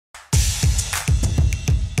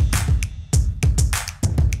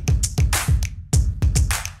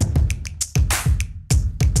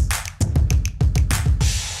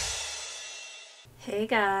Hey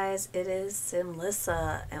guys, it is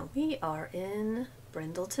SimLissa and we are in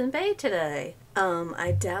Brindleton Bay today.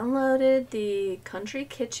 I downloaded the Country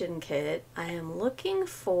Kitchen Kit. I am looking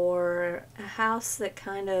for a house that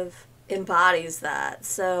kind of embodies that.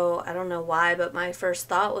 So I don't know why, but my first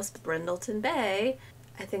thought was Brindleton Bay.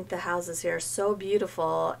 I think the houses here are so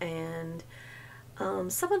beautiful, and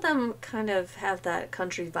some of them kind of have that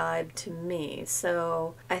country vibe to me.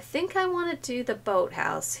 So I think I want to do the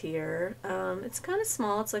boathouse here. It's kind of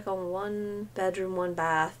small. It's like a 1-bedroom,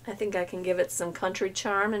 1-bath. I think I can give it some country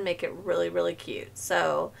charm and make it really, really cute.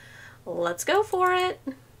 So let's go for it.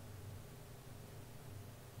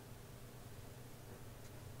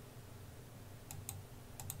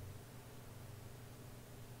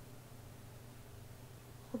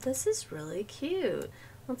 Well, this is really cute.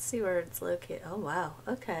 Let's see where it's located. Oh wow,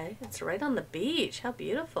 okay. It's right on the beach. How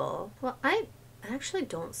beautiful. Well, I actually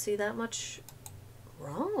don't see that much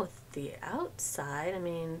wrong with the outside. I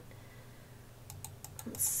mean,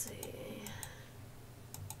 let's see.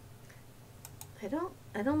 I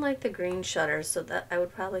don't like the green shutters, so that I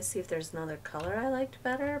would probably see if there's another color I liked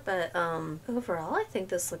better, but overall I think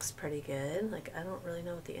this looks pretty good. Like, I don't really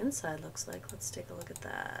know what the inside looks like. Let's take a look at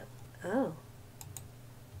that.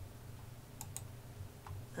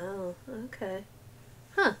 Oh, okay.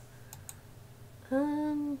 Huh.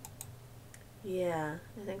 Yeah,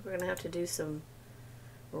 I think we're gonna have to do some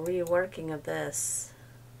reworking of this.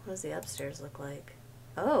 What does the upstairs look like?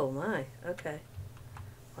 Oh my, okay.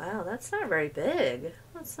 Wow, that's not very big.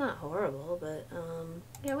 That's not horrible, but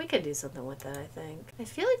yeah, we could do something with that, I think. I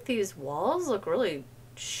feel like these walls look really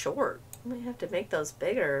short. We might have to make those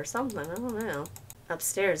bigger or something, I don't know.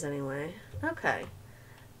 Upstairs anyway. Okay.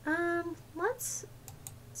 Let's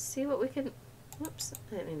see what we can, whoops,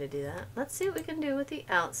 I didn't mean to do that. Let's see what we can do with the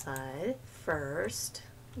outside first.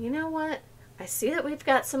 You know what? I see that we've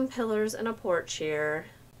got some pillars and a porch here,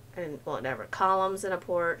 and whatever, columns and a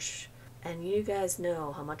porch, and you guys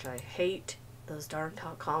know how much I hate those darn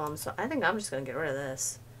tall columns, so I think I'm just gonna get rid of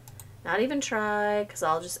this. Not even try, because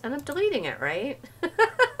I'll just end up deleting it, right?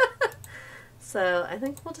 So I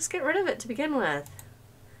think we'll just get rid of it to begin with.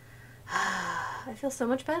 I feel so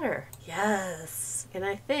much better. Yes. And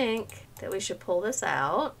I think that we should pull this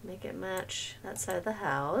out, make it match that side of the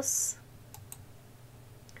house.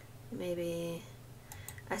 Maybe,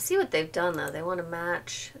 I see what they've done though. They want to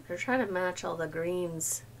match, they're trying to match all the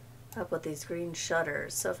greens up with these green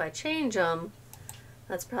shutters. So if I change them,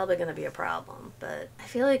 that's probably going to be a problem. But I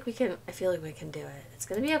feel like we can do it. It's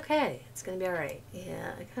going to be okay. It's going to be all right.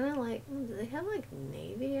 Yeah, I kind of like, do they have like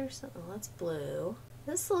navy or something? Oh, that's blue.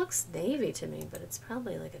 This looks navy to me, but it's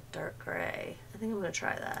probably like a dark gray. I think I'm going to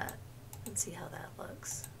try that and see how that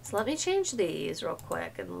looks. So let me change these real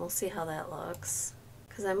quick and we'll see how that looks.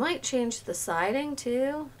 Because I might change the siding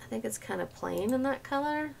too. I think it's kind of plain in that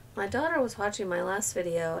color. My daughter was watching my last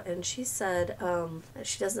video and she said that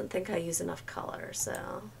she doesn't think I use enough color,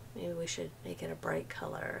 so maybe we should make it a bright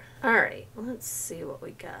color. Alright, let's see what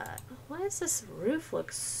we got. Why does this roof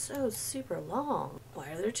look so super long? Why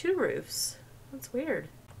are there 2 roofs? That's weird.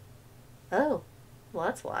 Oh, well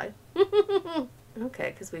that's why.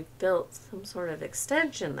 Okay, because we've built some sort of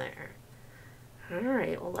extension there.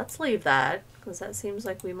 Alright, well let's leave that, because that seems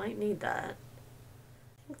like we might need that.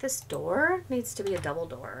 I think this door needs to be a double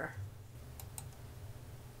door.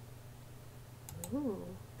 Ooh.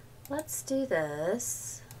 Let's do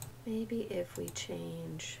this. Maybe if we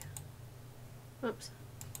change... Oops.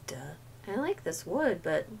 Duh. I like this wood,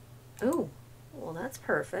 but... Oh, well that's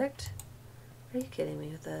perfect. Are you kidding me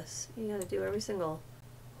with this? You gotta do every single...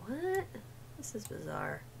 What? This is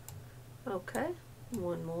bizarre. Okay,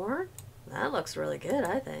 one more. That looks really good,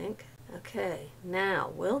 I think. Okay, now,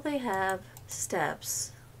 will they have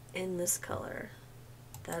steps in this color?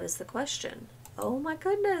 That is the question. Oh my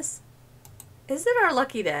goodness. Is it our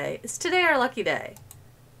lucky day? Is today our lucky day?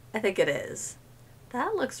 I think it is.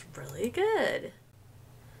 That looks really good.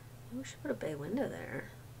 We should put a bay window there.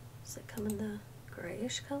 Does it come in the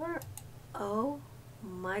grayish color? Oh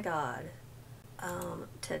my god.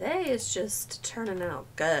 Today is just turning out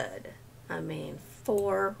good. I mean,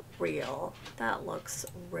 for real. That looks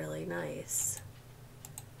really nice.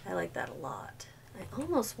 I like that a lot. I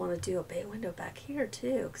almost want to do a bay window back here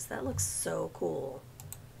too, because that looks so cool.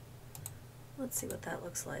 Let's see what that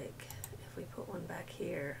looks like if we put one back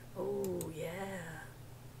here. Oh yeah.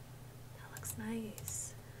 That looks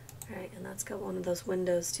nice. Alright, and that's got one of those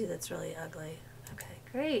windows too that's really ugly. Okay,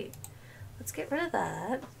 great. Let's get rid of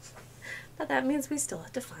that. But that means we still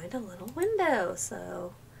have to find a little window,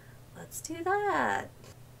 so let's do that.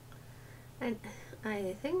 And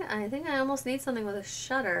I think I almost need something with a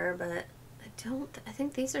shutter, but I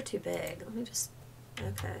think these are too big. Let me just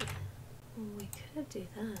Okay. Well, we could do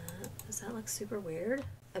that. Does that look super weird?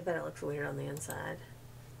 I bet it looks weird on the inside.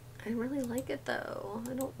 I really like it though.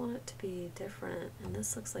 I don't want it to be different. And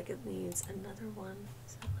this looks like it needs another one.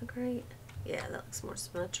 Does that look right? Yeah, that looks more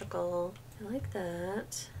symmetrical. I like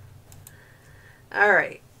that.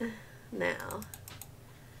 Alright. Now.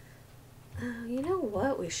 You know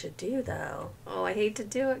what we should do though? Oh, I hate to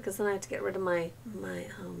do it because then I have to get rid of my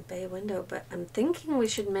bay window. But I'm thinking we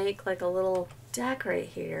should make like a little deck right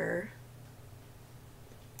here.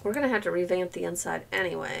 We're going to have to revamp the inside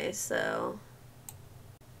anyway, so...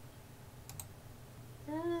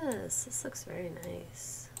 Yes, this looks very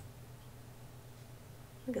nice.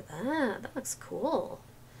 Look at that. That looks cool.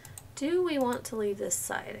 Do we want to leave this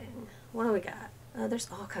siding? What do we got? There's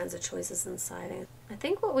all kinds of choices in siding. I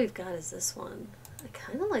think what we've got is this one. I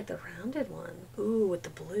kind of like the rounded one. Ooh, with the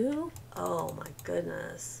blue? Oh my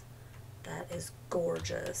goodness. That is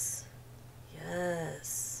gorgeous.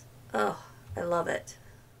 Yes. Oh, I love it.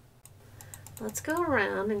 Let's go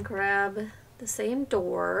around and grab the same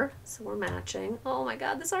door so we're matching. Oh my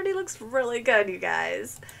god, this already looks really good, you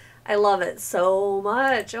guys. I love it so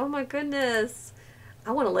much. Oh my goodness.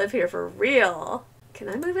 I want to live here for real. Can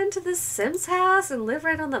I move into this Sims house and live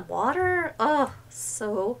right on the water? Oh,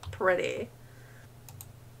 so pretty.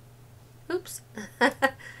 Oops.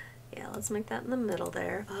 Yeah, let's make that in the middle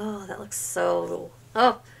there. Oh, that looks so...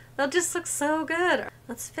 Oh, that just looks so good.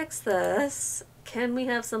 Let's fix this. Can we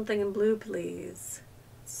have something in blue, please?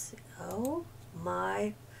 Let's see. Oh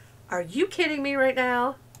my... Are you kidding me right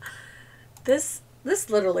now? This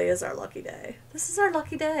literally is our lucky day. This is our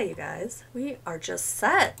lucky day, you guys. We are just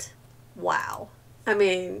set. Wow. I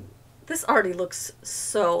mean, this already looks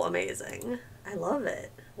so amazing. I love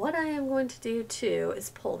it. What I am going to do too is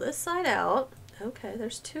pull this side out. Okay,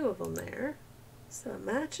 there's two of them there. So it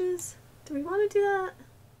matches. Do we want to do that?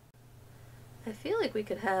 I feel like we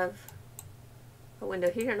could have a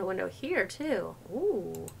window here and a window here too.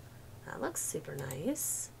 Ooh, that looks super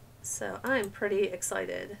nice. So I'm pretty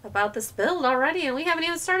excited about this build already, and we haven't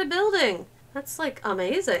even started building. That's like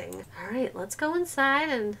amazing. All right, let's go inside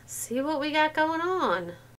and see what we got going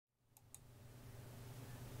on.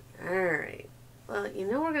 All right. Well, you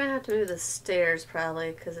know we're gonna have to move the stairs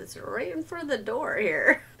probably because it's right in front of the door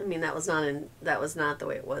here. I mean, that was not the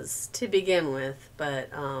way it was to begin with, but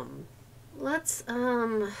let's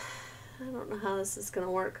I don't know how this is going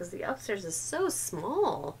to work because the upstairs is so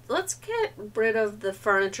small. Let's get rid of the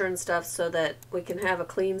furniture and stuff so that we can have a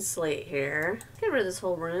clean slate here. Get rid of this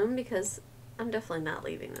whole room because I'm definitely not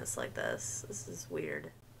leaving this like this. This is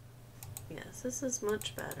weird. Yes, this is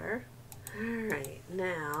much better. Alright,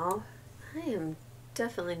 now I am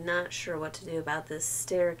definitely not sure what to do about this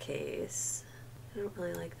staircase. I don't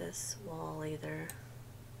really like this wall either.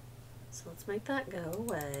 So let's make that go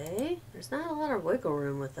away. There's not a lot of wiggle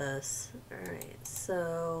room with this. Alright,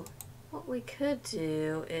 so what we could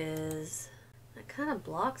do is, that kind of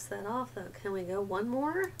blocks that off though. Can we go one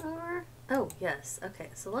more over? Oh, yes. Okay,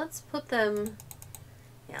 so let's put them,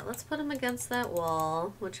 yeah, let's put them against that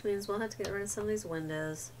wall, which means we'll have to get rid of some of these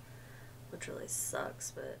windows, which really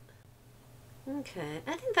sucks, but okay.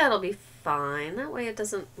 I think that'll be fine. That way it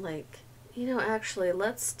doesn't like, you know, actually,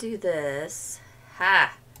 let's do this.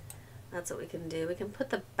 Ha! That's what we can do. We can put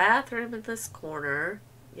the bathroom in this corner.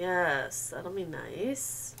 Yes, that'll be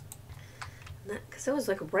nice. Because it was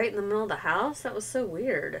like right in the middle of the house. That was so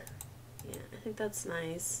weird. Yeah, I think that's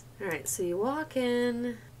nice. Alright, so you walk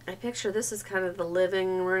in. I picture this is kind of the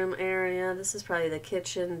living room area. This is probably the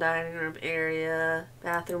kitchen, dining room area.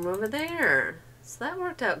 Bathroom over there. So that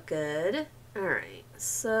worked out good. Alright,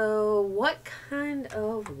 so what kind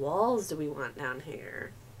of walls do we want down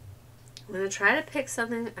here? I'm going to try to pick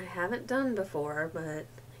something I haven't done before, but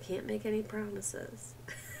I can't make any promises.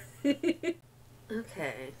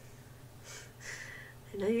 Okay.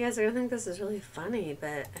 I know you guys are going to think this is really funny,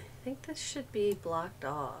 but I think this should be blocked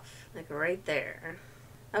off. Like right there.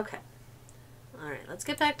 Okay. Alright, let's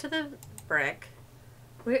get back to the brick.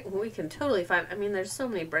 We can totally find, I mean, there's so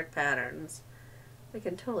many brick patterns. We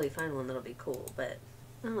can totally find one that'll be cool, but...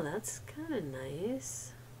 Oh, that's kind of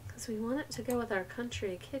nice. Because we want it to go with our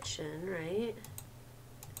country kitchen, right?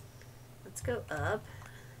 Let's go up.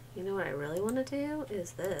 You know what I really want to do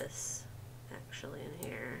is this, actually, in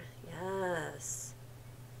here. Yes.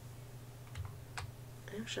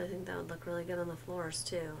 Actually, I think that would look really good on the floors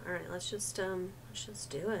too. All right, let's just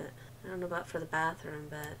do it. I don't know about for the bathroom,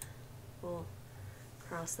 but we'll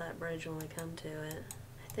cross that bridge when we come to it.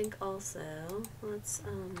 I think also let's I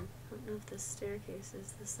don't know if this staircase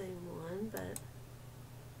is the same one, but.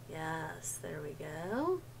 Yes, there we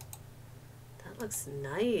go. That looks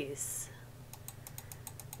nice.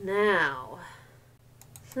 Now,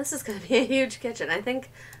 This is going to be a huge kitchen. I think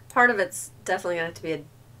part of it's definitely going to have to be a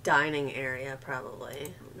dining area, probably.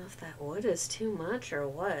 I don't know if that wood is too much or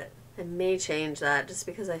what. I may change that just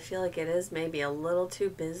because I feel like it is maybe a little too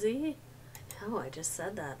busy. I know, I just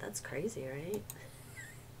said that. That's crazy, right?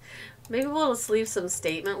 Maybe we'll just leave some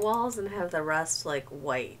statement walls and have the rest like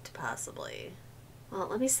white, possibly. Well,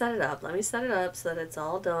 let me set it up. Let me set it up so that it's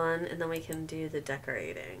all done, and then we can do the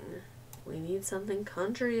decorating. We need something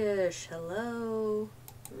country-ish. Hello.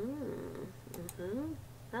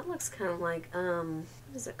 That looks kind of like, what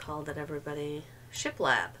is it called that everybody...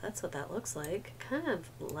 Shiplap. That's what that looks like. Kind of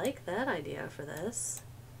like that idea for this.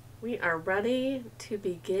 We are ready to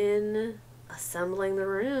begin assembling the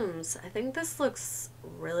rooms. I think this looks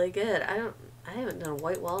really good. I haven't done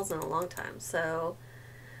white walls in a long time, so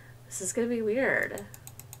this is gonna be weird.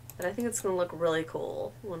 But I think it's gonna look really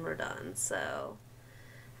cool when we're done, so.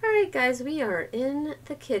 Alright guys, we are in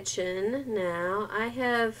the kitchen now. I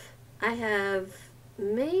have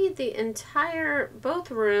made the entire,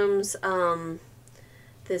 both rooms,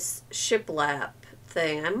 this shiplap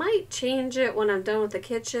thing. I might change it when I'm done with the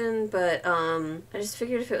kitchen, but I just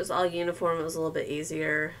figured if it was all uniform, it was a little bit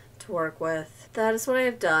easier to work with. That is what I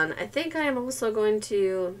have done. I think I am also going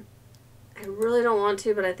to, I really don't want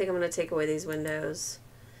to, but I think I'm going to take away these windows.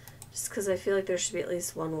 Just because I feel like there should be at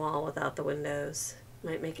least one wall without the windows.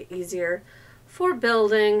 Might make it easier for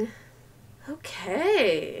building.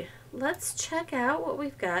 Okay, let's check out what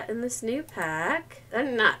we've got in this new pack.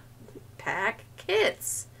 Not pack,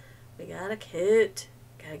 kits. We got a kit.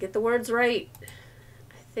 Gotta get the words right.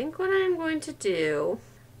 I think what I'm going to do,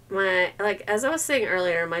 as I was saying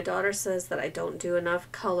earlier, my daughter says that I don't do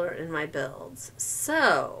enough color in my builds.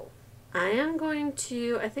 So, I am going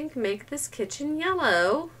to, I think, make this kitchen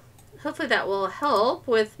yellow. Hopefully that will help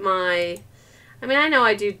with my, I mean, I know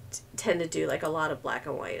I do tend to do like a lot of black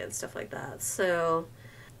and white and stuff like that. So,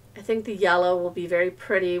 I think the yellow will be very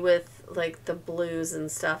pretty with like the blues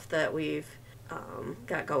and stuff that we've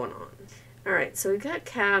got going on. Alright, so we've got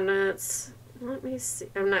cabinets. Let me see.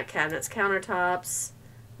 Not cabinets, countertops.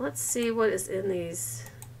 Let's see what is in these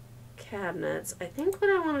cabinets. I think what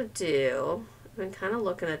I want to do, I've been kind of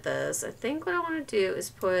looking at this. I think what I want to do is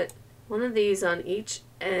put one of these on each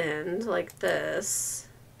end, like this.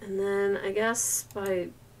 And then I guess by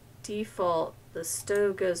default, the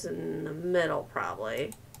stove goes in the middle,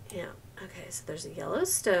 probably. Yeah. Okay, so there's a yellow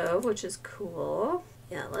stove, which is cool.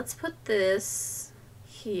 Yeah, let's put this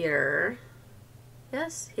here.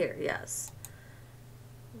 Yes? Here, yes.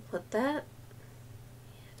 Put that.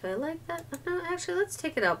 Do I like that? No, actually, let's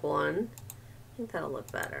take it up one. I think that'll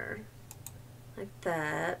look better. Like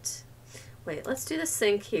that. Wait, let's do the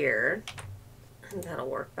sink here. I think that'll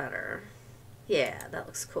work better. Yeah, that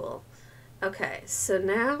looks cool. Okay, so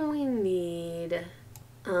now we need,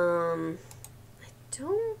 I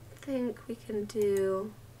don't think we can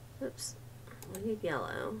do, oops, we need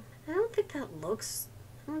yellow. I don't think that looks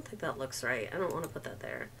right. I don't want to put that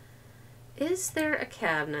there. Is there a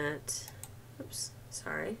cabinet? Oops,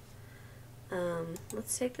 sorry.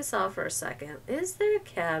 Let's take this off for a second. Is there a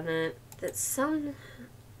cabinet that somewhat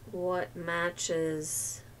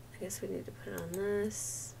matches? I guess we need to put it on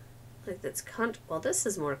this. Like that's country. Well, this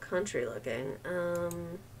is more country looking.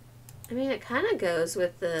 I mean, it kind of goes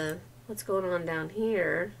with the what's going on down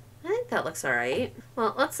here. I think that looks alright.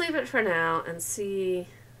 Well, let's leave it for now and see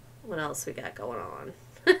what else we got going on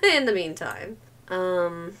in the meantime.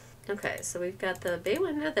 Okay, so we've got the bay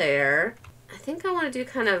window there. I think I want to do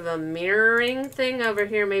kind of a mirroring thing over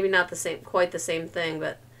here. Maybe not the same, quite the same thing,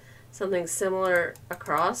 but something similar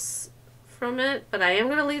across from it. But I am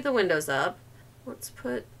going to leave the windows up. Let's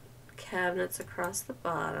put cabinets across the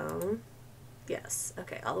bottom. Yes,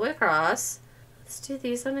 okay, all the way across. Let's do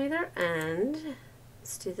these on either end.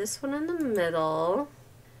 Let's do this one in the middle.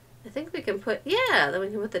 I think we can put, yeah, then we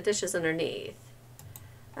can put the dishes underneath.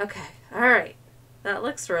 Okay, alright. That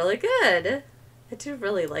looks really good. I do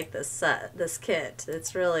really like this set, this kit.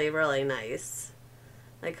 It's really, really nice.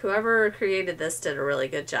 Like, whoever created this did a really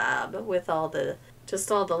good job with all the,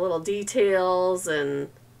 just all the little details and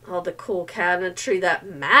all the cool cabinetry that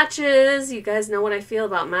matches. You guys know what I feel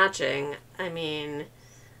about matching. I mean,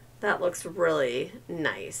 that looks really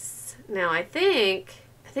nice. Now, I think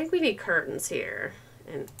we need curtains here.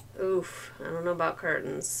 And, oof, I don't know about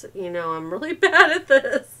curtains. You know, I'm really bad at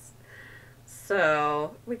this.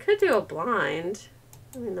 So, we could do a blind.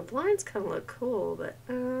 I mean, the blinds kind of look cool, but,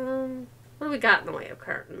 what do we got in the way of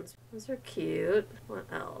curtains? Those are cute. What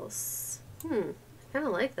else? I kind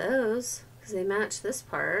of like those, because they match this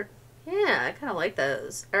part. Yeah, I kind of like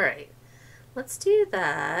those. Alright, let's do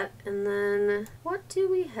that. And then, what do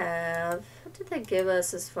we have? What did they give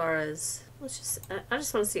us as far as let's just, I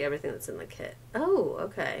just want to see everything that's in the kit. Oh,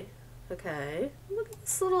 okay. Okay. Look at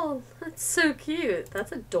this little, that's so cute.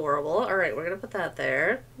 That's adorable. All right, we're going to put that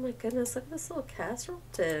there. Oh my goodness, look at this little casserole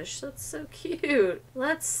dish. That's so cute.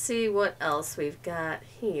 Let's see what else we've got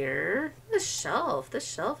here. The shelf. This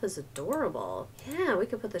shelf is adorable. Yeah, we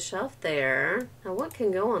could put the shelf there. Now, what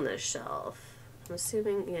can go on this shelf? I'm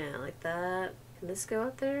assuming, yeah, like that. Can this go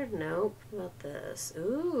up there? Nope. What about this?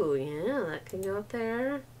 Ooh, yeah, that can go up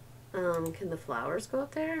there. Can the flowers go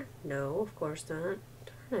up there? No, of course not.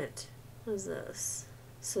 Darn it. What is this?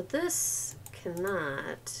 So this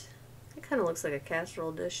cannot. It kind of looks like a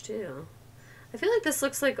casserole dish too. I feel like this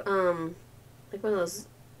looks like one of those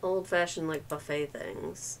old-fashioned like buffet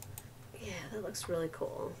things. Yeah, that looks really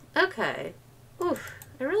cool. Okay. Oof.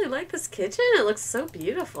 I really like this kitchen. It looks so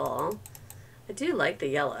beautiful. I do like the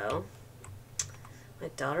yellow. My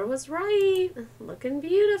daughter was right. Looking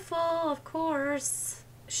beautiful, of course.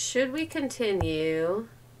 Should we continue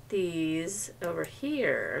these over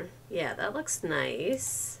here? Yeah, that looks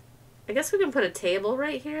nice. I guess we can put a table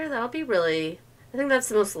right here. That'll be really, I think that's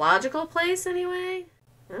the most logical place anyway.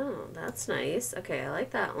 Oh, that's nice. Okay, I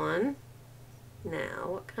like that one. Now,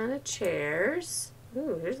 what kind of chairs?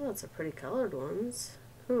 Ooh, here's lots of pretty colored ones.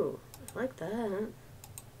 Ooh, I like that.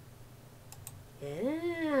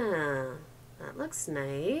 Yeah, that looks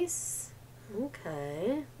nice.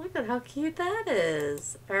 Okay, look at how cute that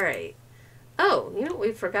is. All right. Oh, you know what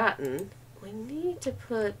we've forgotten? We need to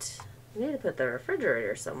put the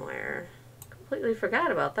refrigerator somewhere. Completely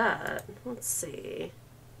forgot about that. Let's see.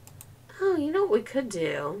 Oh, you know what we could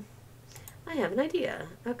do? I have an idea.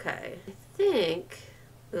 Okay. I think,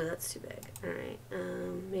 oh, that's too big. All right.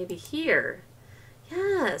 Maybe here.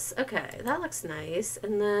 Yes. Okay. That looks nice.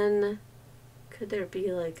 And then could there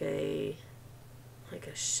be like a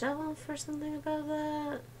shelf or something above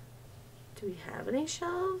that? Do we have any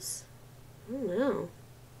shelves? I don't know.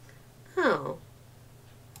 Oh.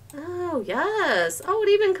 Oh, yes. Oh, it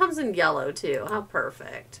even comes in yellow, too. How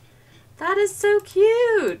perfect. That is so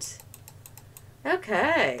cute.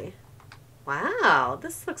 Okay. Wow,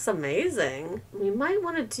 this looks amazing. We might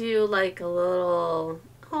want to do like a little...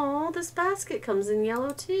 Oh, this basket comes in yellow,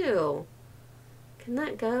 too. Can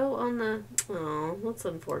that go on the... Oh, that's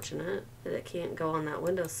unfortunate that it can't go on that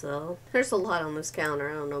windowsill. There's a lot on this counter.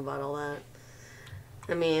 I don't know about all that.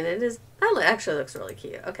 I mean, it is... That actually looks really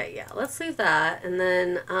cute. Okay, yeah, let's leave that. And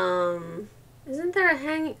then, isn't there a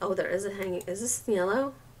hanging... Oh, there is a hanging... Is this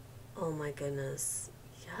yellow? Oh my goodness.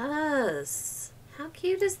 Yes. How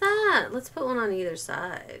cute is that? Let's put one on either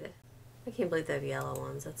side. I can't believe they have yellow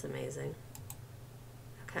ones. That's amazing.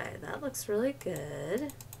 Okay, that looks really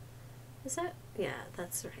good. Is that... Yeah,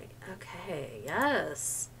 that's right. Okay,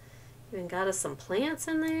 yes. Even got us some plants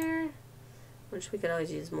in there. Which we could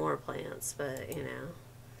always use more plants, but, you know,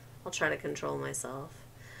 I'll try to control myself.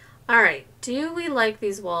 All right, do we like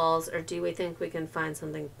these walls, or do we think we can find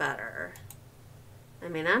something better? I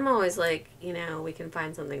mean, I'm always like, you know, we can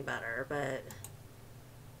find something better, but...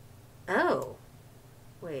 Oh.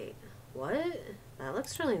 Wait, what? That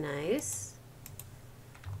looks really nice.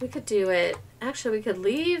 We could do it... Actually, we could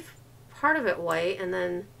leave part of it white and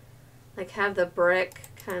then, like, have the brick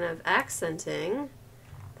kind of accenting.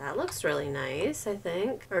 That looks really nice, I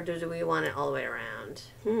think. Or do we want it all the way around?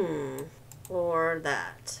 Or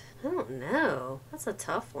that. I don't know. That's a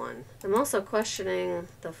tough one. I'm also questioning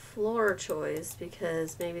the floor choice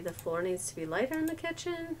because maybe the floor needs to be lighter in the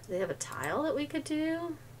kitchen. Do they have a tile that we could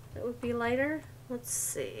do that would be lighter? Let's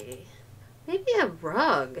see. Maybe a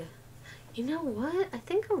rug. You know what? I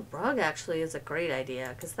think a rug actually is a great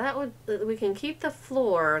idea because that would, we can keep the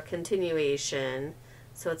floor continuation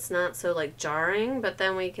so it's not so like jarring, but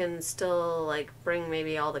then we can still like bring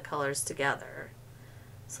maybe all the colors together.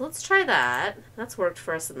 So let's try that. That's worked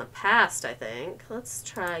for us in the past, I think. Let's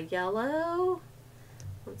try yellow.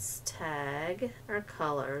 Let's tag our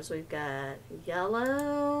colors. We've got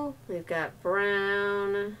yellow, we've got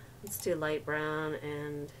brown. Let's do light brown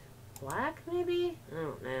and black maybe? I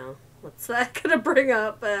don't know. What's that gonna bring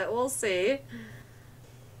up, but we'll see.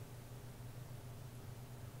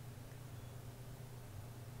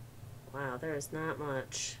 Wow, there is not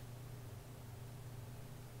much.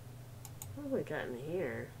 What have we got in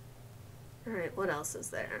here? Alright, what else is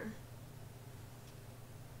there?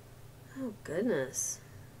 Oh, goodness.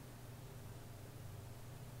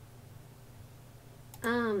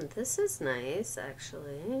 This is nice,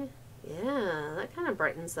 actually. Yeah, that kind of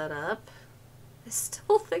brightens that up. I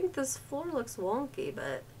still think this floor looks wonky,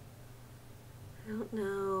 but I don't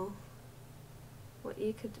know what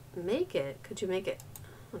you could make it. Could you make it?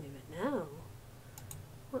 I don't even know.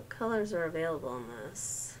 What colors are available in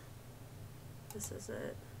this? This is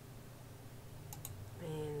it. I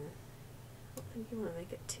mean, I don't think you want to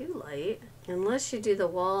make it too light. Unless you do the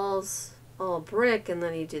walls all brick and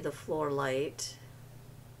then you do the floor light.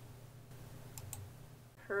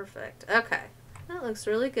 Perfect. Okay. That looks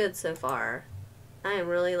really good so far. I am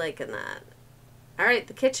really liking that. Alright,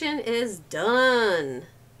 the kitchen is done.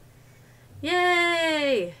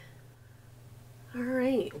 Yay!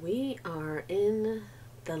 Alright, we are in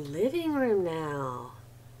the living room now.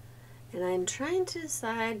 And I'm trying to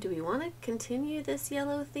decide, do we want to continue this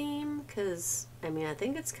yellow theme? Because, I mean, I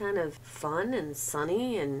think it's kind of fun and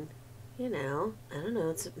sunny and, you know, I don't know,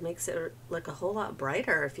 it makes it look a whole lot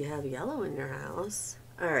brighter if you have yellow in your house.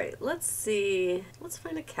 Alright, let's see. Let's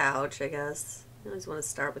find a couch, I guess. You always want to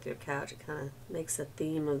start with your couch. It kind of makes a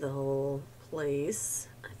theme of the whole place.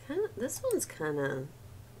 This one's kind of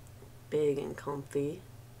big and comfy.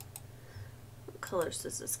 What colors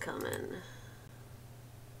does this come in?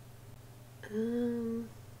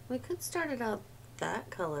 We could start it out that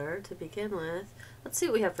color to begin with. Let's see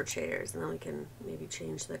what we have for chairs, and then we can maybe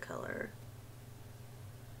change the color.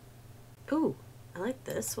 Ooh, I like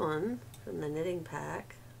this one from the knitting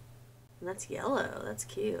pack. And that's yellow. That's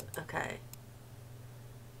cute. Okay.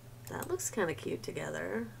 That looks kind of cute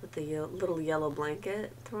together with the little yellow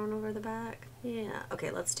blanket thrown over the back. Yeah.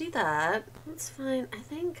 Okay, let's do that. That's fine. I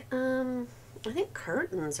think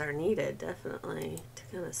curtains are needed, definitely, to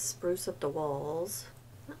kind of spruce up the walls.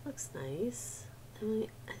 That looks nice. And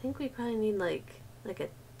I think we probably need like a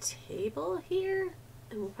table here.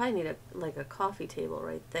 And we'll probably need a coffee table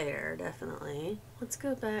right there, definitely. Let's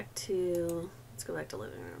go back to living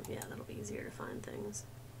room. Yeah, that'll be easier to find things.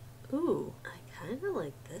 Ooh, I kind of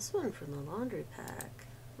like this one from the laundry pack.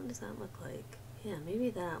 What does that look like? Yeah, maybe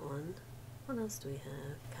that one. What else do we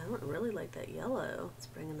have? I don't really like that yellow. It's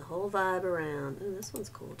bringing the whole vibe around. Ooh, this one's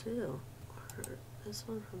cool too. Or this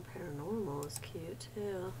one from Paranormal is cute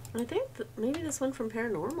too. I think maybe this one from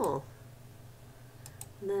Paranormal.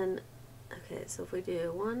 And then, okay, so if we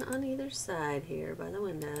do one on either side here by the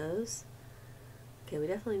windows. Okay, we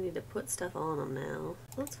definitely need to put stuff on them now.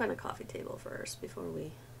 Let's find a coffee table first before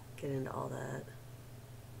we get into all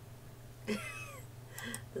that.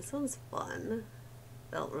 This one's fun.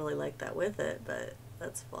 I don't really like that with it, but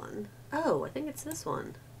that's fun. Oh, I think it's this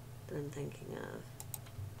one that I'm thinking of.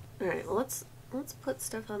 Alright, well let's put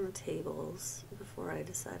stuff on the tables before I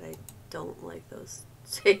decide I don't like those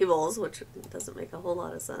tables, which doesn't make a whole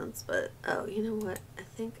lot of sense, but oh, you know what? I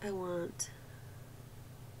think I want...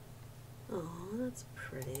 Oh, that's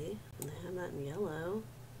pretty. And they have that in yellow.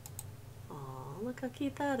 Oh, look how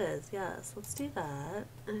cute that is. Yes, let's do that.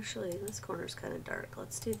 Actually, this corner's kind of dark.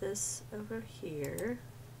 Let's do this over here.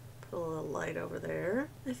 Put a little light over there.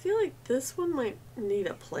 I feel like this one might need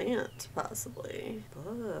a plant, possibly.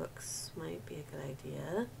 Books might be a good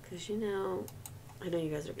idea. Because, you know, I know you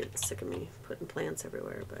guys are getting sick of me putting plants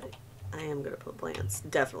everywhere, but I am going to put plants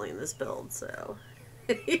definitely in this build, so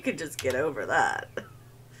you could just get over that.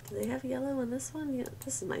 Do they have yellow in this one? Yeah,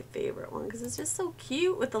 this is my favorite one because it's just so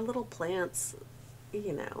cute with the little plants,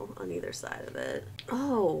 you know, on either side of it.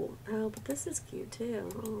 Oh, but this is cute too.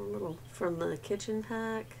 Oh, a little from the kitchen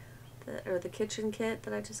pack, or the kitchen kit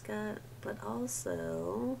that I just got. But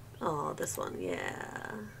also, oh, this one,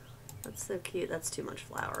 yeah. That's so cute. That's too much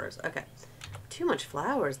flowers. Okay. Too much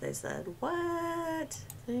flowers, they said. What? I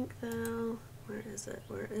think though. Where is it?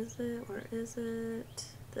 Where is it? Where is it?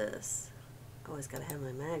 This. Always gotta have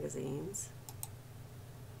my magazines.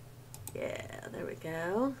 Yeah, there we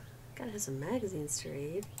go. Gotta have some magazines to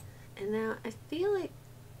read. And now I feel like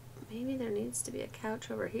maybe there needs to be a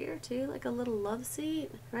couch over here too, like a little love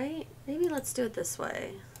seat, right? Maybe let's do it this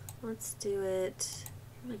way. Let's do it.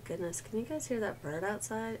 Oh my goodness, can you guys hear that bird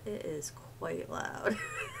outside? It is quite loud.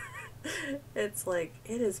 It's like,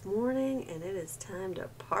 it is morning and it is time to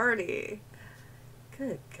party.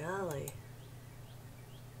 Good golly.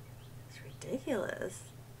 Ridiculous.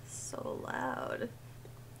 So loud.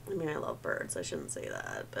 I mean, I love birds, I shouldn't say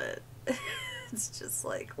that, but it's just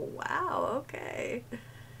like, wow, okay.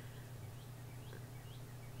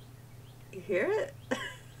 You hear it?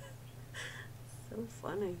 So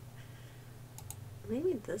funny.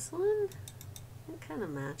 Maybe this one? It kind of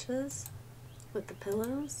matches with the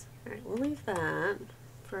pillows. Alright, we'll leave that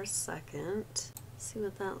for a second. See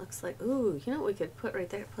what that looks like. Ooh, you know what we could put right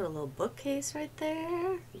there? Put a little bookcase right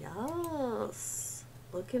there. Yes.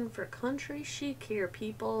 Looking for country chic here,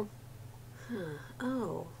 people. Huh.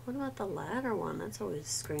 Oh, what about the ladder one? That's always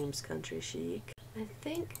screams country chic. I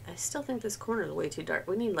still think this corner is way too dark.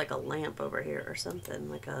 We need like a lamp over here or something,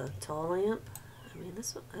 like a tall lamp. I mean,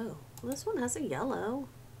 this one, oh, well, this one has a yellow.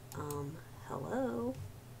 Hello.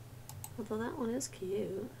 Although that one is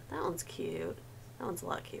cute. That one's cute. That one's a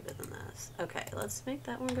lot cuter than this. Okay, let's make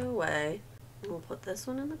that one go away. And we'll put this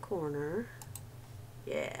one in the corner.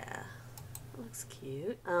 Yeah, that looks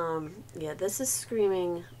cute. Yeah, this is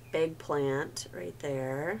screaming big plant right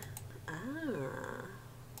there. Ah,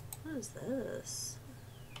 what is this?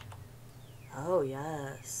 Oh,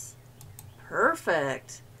 yes.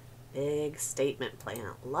 Perfect. Big statement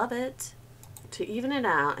plant. Love it. To even it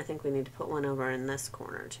out, I think we need to put one over in this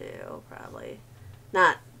corner too, probably.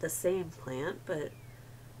 Not the same plant, but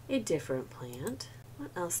a different plant.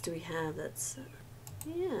 What else do we have that's...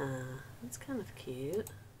 Yeah, that's kind of cute.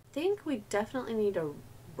 I think we definitely need a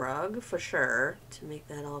rug for sure to make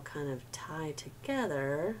that all kind of tie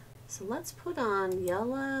together. So let's put on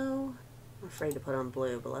yellow. I'm afraid to put on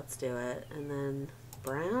blue, but let's do it. And then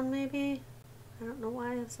brown maybe? I don't know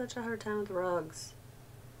why I have such a hard time with rugs.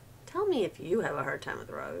 Tell me if you have a hard time with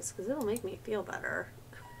rugs, because it'll make me feel better.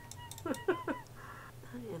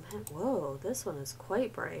 Whoa, this one is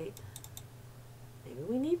quite bright. Maybe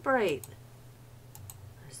we need bright.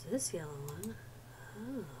 There's this yellow one.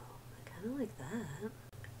 Oh, I kind of like that.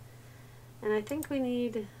 And I think we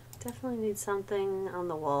definitely need something on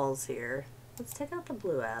the walls here. Let's take out the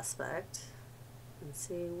blue aspect and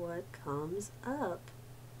see what comes up.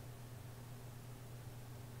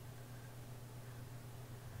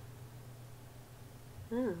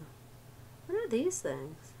 Oh, what are these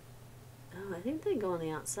things? Oh, I think they go on the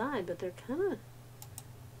outside, but they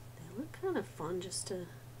look kind of fun just to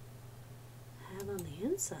have on the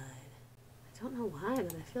inside. I don't know why,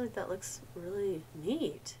 but I feel like that looks really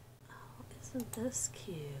neat. Oh, isn't this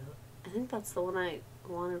cute? I think that's the one I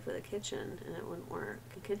wanted for the kitchen, and it wouldn't work.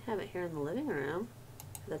 I could have it here in the living room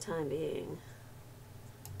for the time being.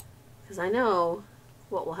 Because I know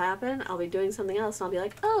what will happen. I'll be doing something else, and I'll be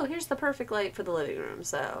like, oh, here's the perfect light for the living room.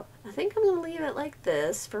 So I think I'm going to leave it like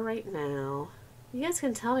this for right now. You guys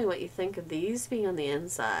can tell me what you think of these being on the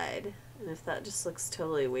inside, and if that just looks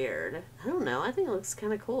totally weird. I don't know. I think it looks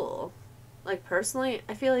kind of cool. Like, personally,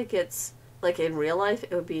 I feel like it's, like, in real life,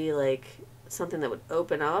 it would be, like, something that would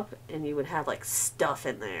open up, and you would have, like, stuff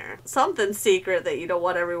in there. Something secret that you don't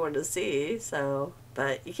want everyone to see, so.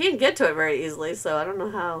 But you can't get to it very easily, so I don't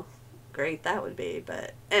know how great that would be.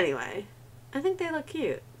 But anyway, I think they look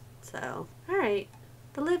cute. So, alright.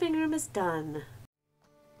 The living room is done.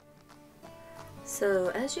 So,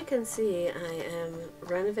 as you can see, I am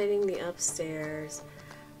renovating the upstairs.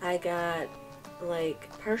 I got like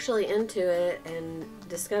partially into it and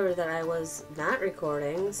discovered that I was not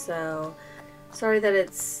recording, so sorry that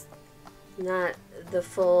it's not the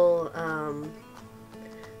full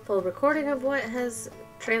full recording of what has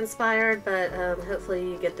transpired, but hopefully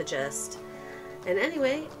you get the gist. And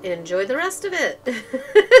anyway, enjoy the rest of it,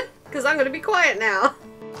 because I'm going to be quiet now.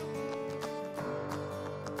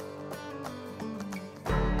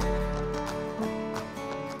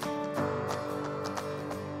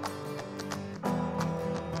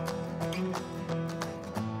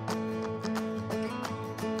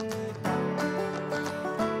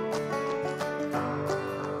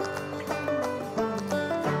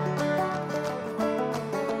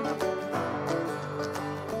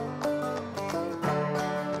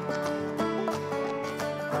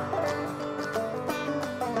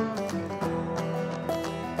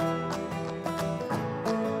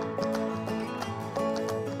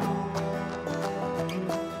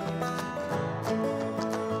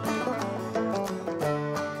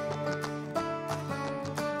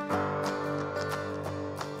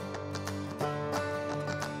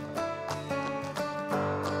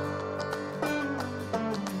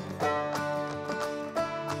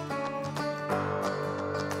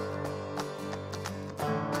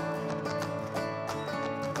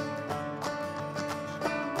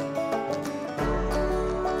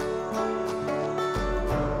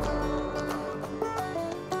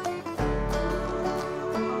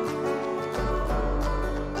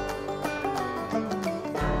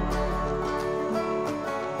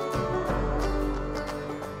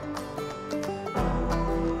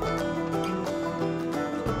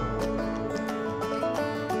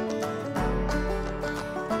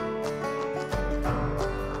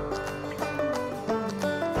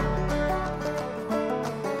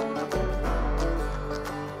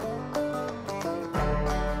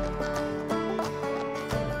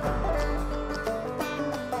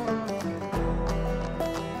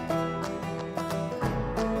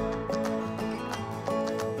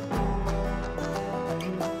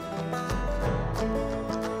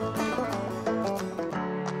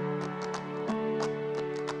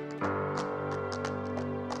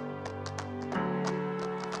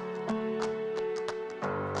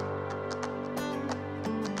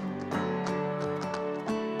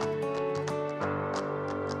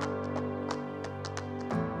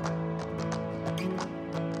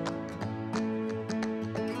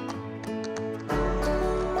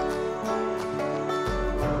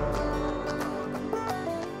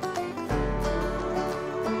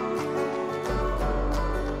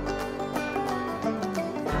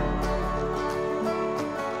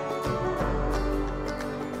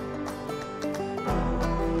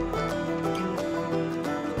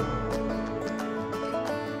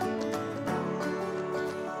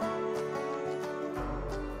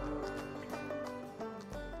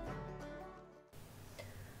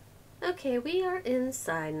 Okay, we are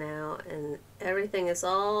inside now, and everything is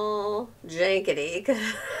all jankety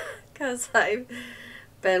because I've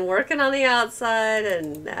been working on the outside,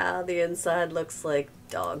 and now the inside looks like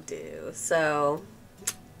dog do. So,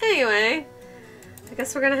 anyway, I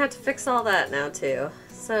guess we're gonna have to fix all that now too.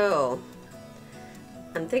 So,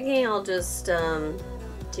 I'm thinking I'll just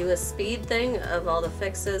do a speed thing of all the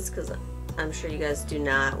fixes because I'm sure you guys do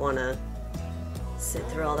not want to sit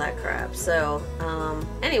through all that crap. So,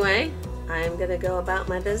 anyway, I'm gonna go about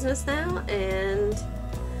my business now, and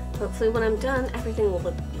hopefully when I'm done, everything will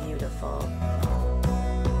look beautiful.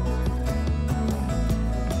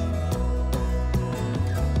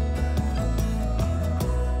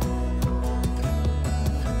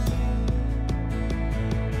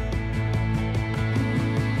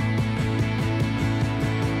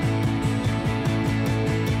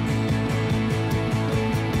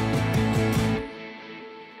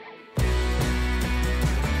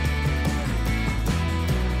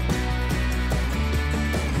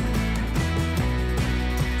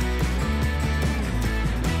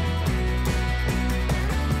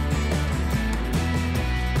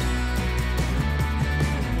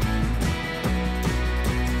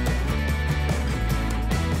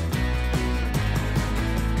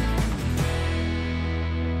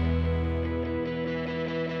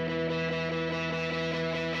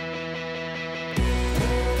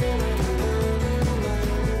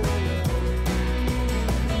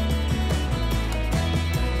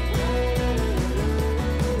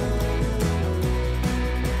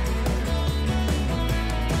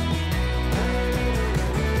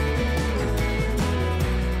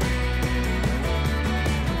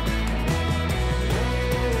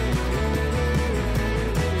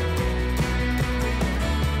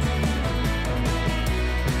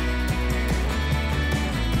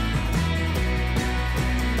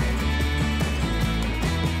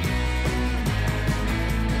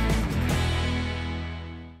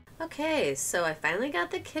 Okay, so I finally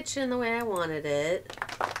got the kitchen the way I wanted it.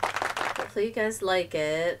 Hopefully you guys like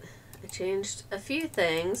it. I changed a few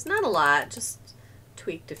things, not a lot, just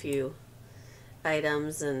tweaked a few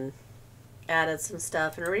items and added some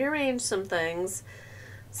stuff and rearranged some things.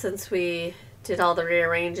 Since we did all the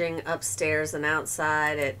rearranging upstairs and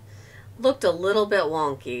outside, it looked a little bit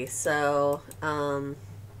wonky. So,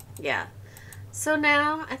 yeah. So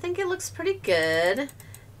now I think it looks pretty good.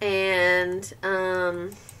 And,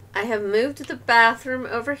 I have moved the bathroom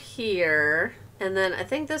over here, and then I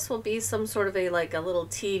think this will be some sort of a little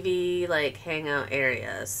TV hangout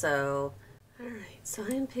area. So, alright, so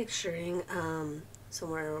I'm picturing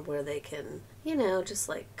somewhere where they can, you know, just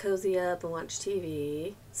cozy up and watch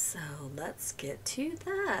TV. So let's get to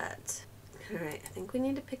that. Alright, I think we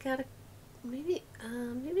need to pick out a maybe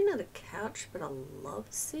not a couch, but a love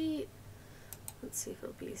seat. Let's see if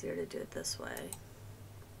it'll be easier to do it this way.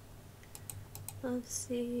 Love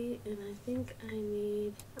seat, and I think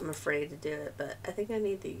I'm afraid to do it, but I think I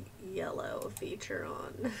need the yellow feature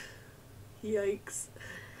on. Yikes.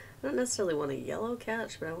 I don't necessarily want a yellow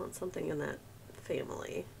couch, but I want something in that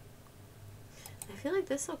family. I feel like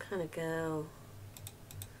this will kind of go,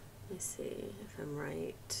 let me see if I'm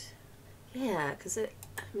right. Yeah, because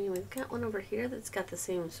we've got one over here that's got the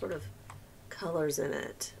same sort of colors in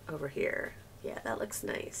it over here. Yeah, that looks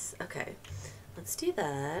nice. Okay. Let's do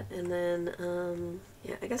that, and then,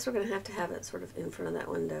 yeah, I guess we're going to have it sort of in front of that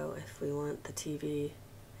window if we want the TV.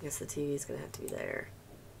 I guess the TV is going to have to be there,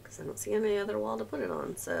 because I don't see any other wall to put it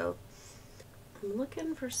on, so I'm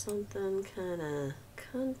looking for something kind of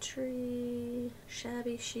country,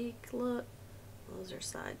 shabby chic look. Those are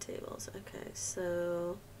side tables. Okay,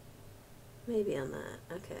 so maybe on that.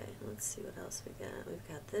 Okay, let's see what else we got. We've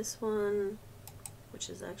got this one, which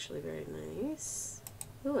is actually very nice.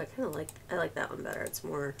 Ooh, I like that one better. It's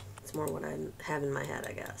more what I have in my head,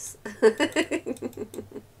 I guess.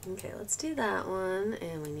 Okay, let's do that one,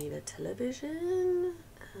 and we need a television.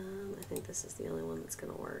 I think this is the only one that's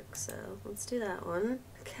gonna work, so let's do that one.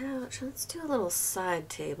 Couch, let's do a little side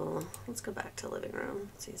table. Let's go back to living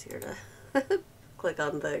room. It's easier to click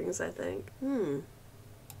on things, I think. I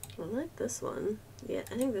like this one. Yeah,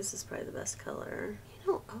 I think this is probably the best color.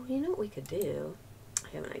 You know what we could do? I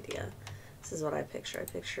have an idea. This is what I picture.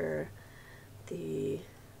 I'm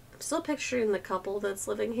still picturing the couple that's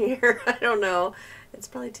living here. I don't know. It's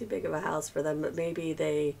probably too big of a house for them, but maybe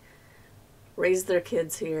they raised their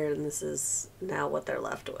kids here and this is now what they're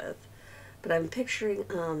left with. But I'm picturing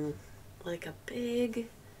like a big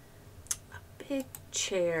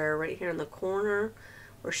chair right here in the corner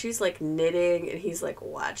where she's knitting and he's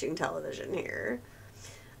watching television here.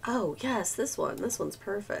 Oh yes, this one. This one's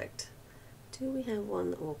perfect. Do we have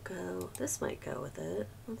one that will go? This might go with it.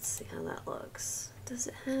 Let's see how that looks. Does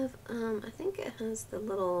it have, I think it has the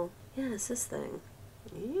little, yeah, it's this thing.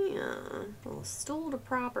 Yeah, a little stool to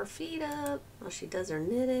prop her feet up while she does her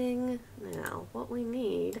knitting. Now, what we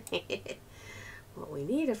need, what we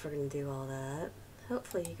need if we're going to do all that,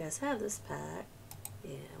 hopefully you guys have this pack.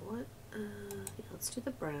 Yeah, what, yeah, let's do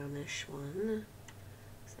the brownish one.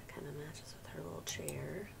 Because that kind of matches with her little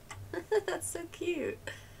chair. That's so cute.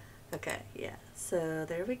 Okay, yeah, so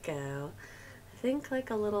there we go. I think like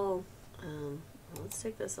a little, let's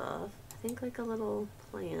take this off. I think like a little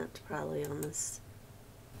plant probably on this.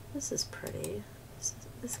 This is pretty.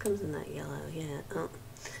 This comes in that yellow, yeah. Oh,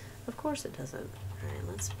 of course it doesn't. Alright,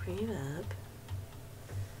 let's bring it up.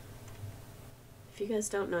 If you guys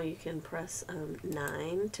don't know, you can press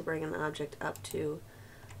 9 to bring an object up to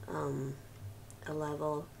a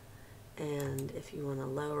level. And if you want to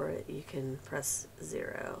lower it, you can press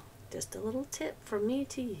 0. Just a little tip from me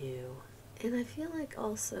to you. And I feel like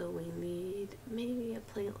also we need maybe a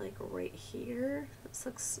plant like right here. This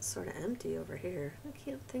looks sort of empty over here. I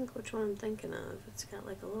can't think which one I'm thinking of. It's got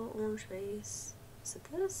like a little orange base. Is it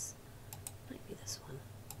this? Might be this one.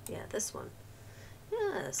 Yeah, this one.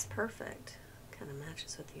 Yes, perfect. Kind of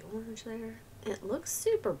matches with the orange there. It looks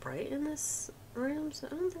super bright in this room, so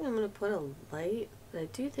I don't think I'm going to put a light. But I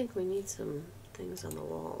do think we need some things on the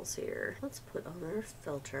walls here. Let's put on our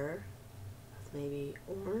filter of maybe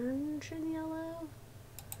orange and yellow.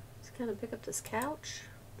 Let's kind of pick up this couch.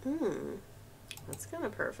 That's kind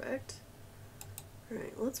of perfect.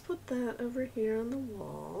 Alright, let's put that over here on the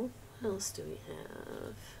wall. What else do we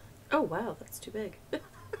have? Oh wow, that's too big.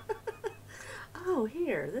 Oh,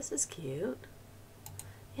 here, this is cute.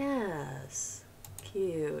 Yes,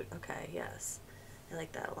 cute. Okay, yes. I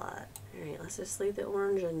like that a lot. Alright, let's just leave the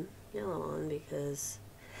orange and yellow on because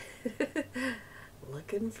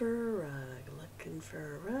looking for a rug, looking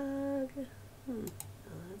for a rug. Oh,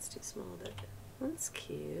 that's too small, but that's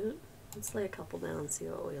cute. Let's lay a couple down and see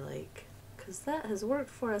what we like. Because that has worked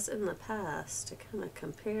for us in the past to kind of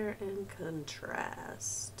compare and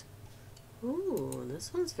contrast. Ooh,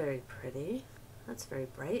 this one's very pretty. That's very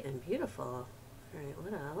bright and beautiful. Alright,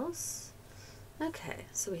 what else? Okay,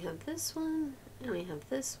 so we have this one, and we have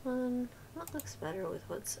this one. What looks better with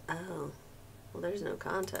what's... Oh, well there's no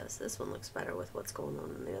contest. This one looks better with what's going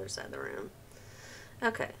on the other side of the room.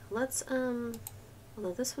 Okay, let's,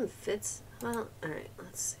 although this one fits... Well, alright,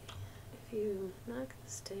 let's see. If you knock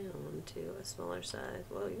this down to a smaller size...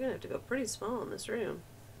 Well, you're gonna have to go pretty small in this room.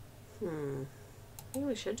 Maybe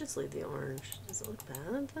we should just leave the orange. Does it look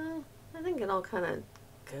bad, though? I think it all kind of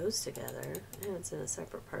goes together. And it's in a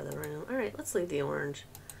separate part of the room. Alright, let's leave the orange.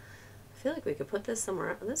 I feel like we could put this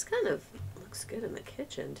somewhere. This kind of looks good in the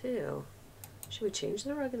kitchen, too. Should we change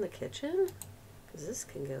the rug in the kitchen? Because this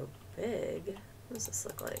can go big. What does this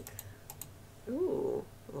look like? Ooh,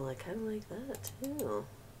 well, I kind of like that, too.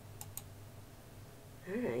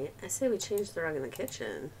 Alright, I say we change the rug in the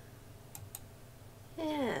kitchen.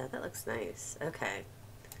 Yeah, that looks nice. Okay.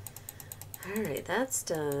 Alright, that's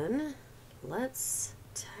done. Let's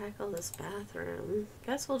tackle this bathroom.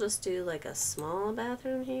 Guess we'll just do like a small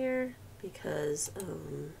bathroom here because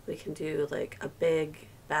we can do like a big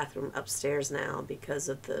bathroom upstairs now because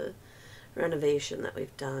of the renovation that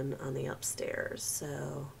we've done on the upstairs.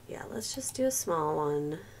 So yeah, let's just do a small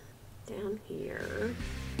one down here.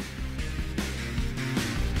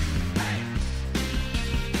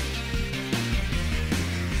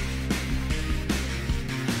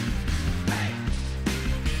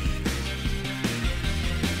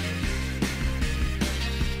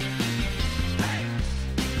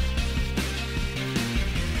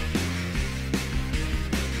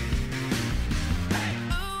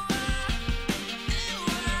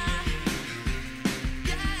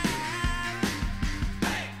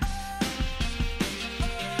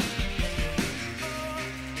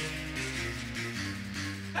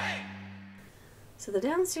 So the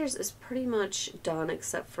downstairs is pretty much done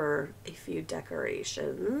except for a few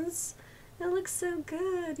decorations. It looks so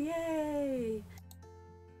good, yay!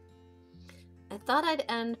 I thought I'd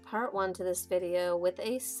end part 1 to this video with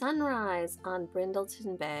a sunrise on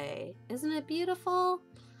Brindleton Bay. Isn't it beautiful?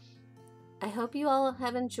 I hope you all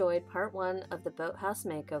have enjoyed part 1 of the boathouse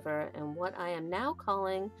makeover and what I am now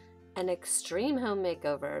calling an extreme home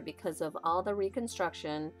makeover because of all the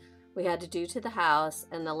reconstruction we had to do to the house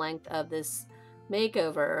and the length of this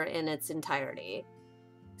makeover in its entirety.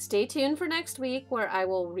 Stay tuned for next week where I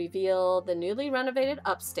will reveal the newly renovated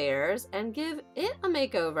upstairs and give it a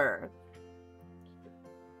makeover.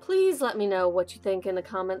 Please let me know what you think in the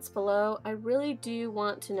comments below. I really do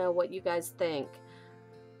want to know what you guys think.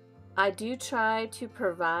 I do try to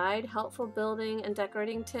provide helpful building and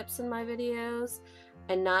decorating tips in my videos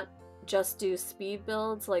and not just do speed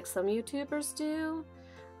builds like some YouTubers do.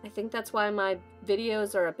 I think that's why my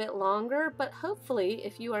videos are a bit longer, but hopefully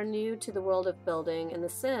if you are new to the world of building in The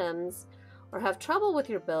Sims or have trouble with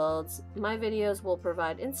your builds, my videos will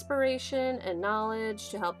provide inspiration and knowledge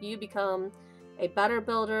to help you become a better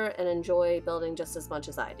builder and enjoy building just as much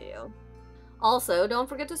as I do. Also, don't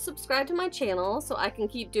forget to subscribe to my channel so I can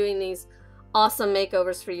keep doing these awesome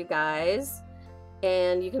makeovers for you guys.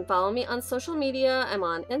 And you can follow me on social media. I'm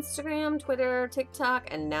on Instagram, Twitter, TikTok,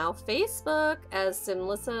 and now Facebook as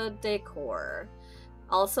SimLissa Decor.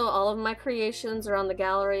 Also, all of my creations are on the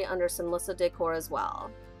gallery under SimLissa Decor as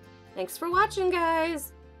well. Thanks for watching,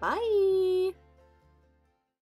 guys. Bye!